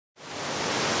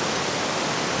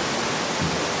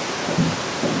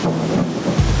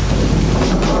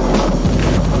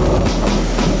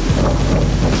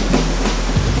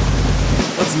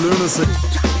gonna say.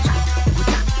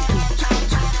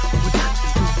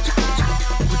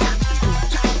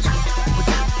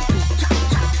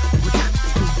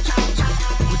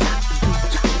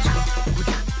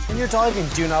 When you're diving,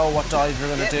 do you know what dive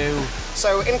you're going to do?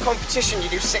 So in competition, you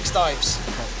do 6 dives.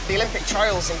 The Olympic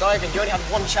trials in diving, you only had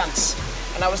one chance,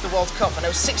 and that was the World Cup. And there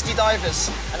was 60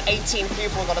 divers, and 18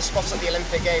 people got a spot at the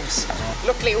Olympic Games.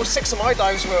 Luckily, all 6 of my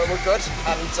dives were good,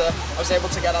 and I was able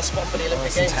to get that spot for the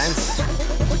Olympic Games. Intense.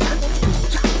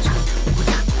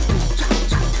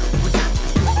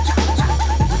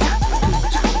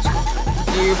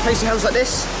 You place your hands like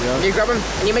this, and you grab them,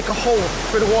 and you make a hole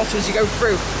through the water as you go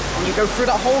through. And you go through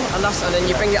that hole, and then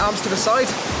you bring your arms to the side,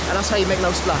 and that's how you make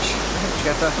no splash. Did you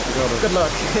get that? You got it. Good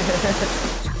luck.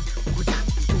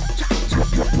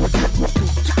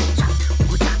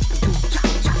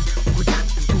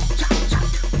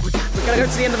 We're gonna go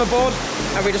to the end of a board,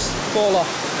 and we just fall off.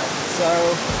 So,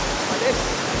 like this.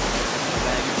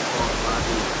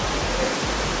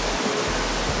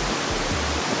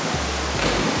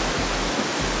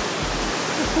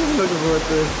 Look at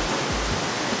this.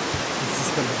 This is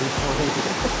gonna be funny.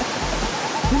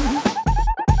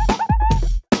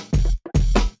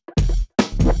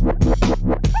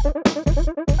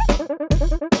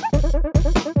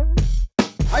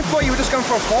 I thought you were just going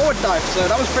for a forward dive, so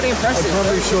that was pretty impressive. I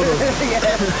probably should have. Yeah,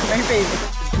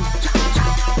 maybe.